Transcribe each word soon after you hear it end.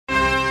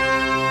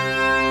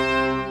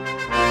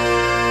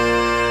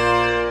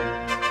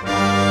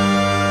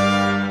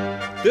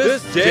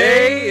This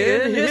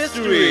Day in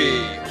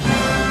History.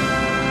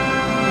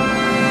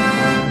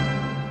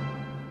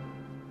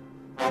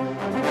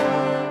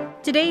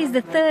 Today is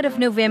the 3rd of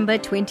November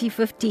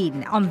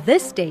 2015. On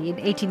this day in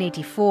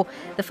 1884,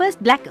 the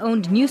first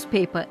black-owned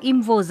newspaper,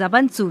 Imvo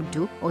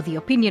Zabantsundu, or The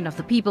Opinion of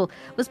the People,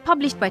 was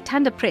published by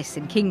Tanda Press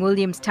in King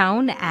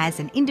Williamstown as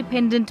an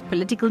independent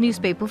political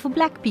newspaper for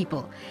black people.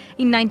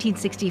 In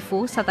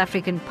 1964, South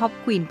African pop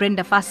queen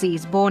Brenda Fassie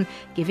is born,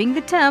 giving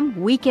the term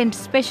weekend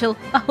special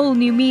a whole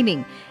new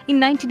meaning. In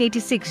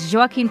 1986,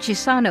 Joaquim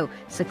Chissano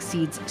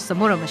succeeds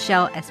Samora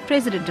Machel as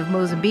president of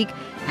Mozambique,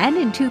 and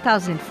in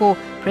 2004,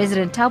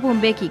 President Thabo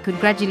Mbeki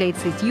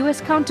congratulates his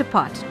U.S.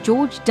 counterpart,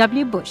 George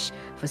W. Bush,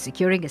 for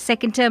securing a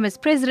second term as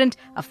President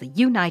of the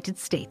United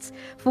States.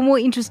 For more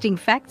interesting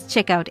facts,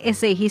 check out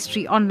SA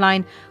History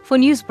Online. For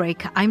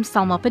Newsbreak, I'm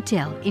Salma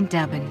Patel in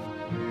Durban.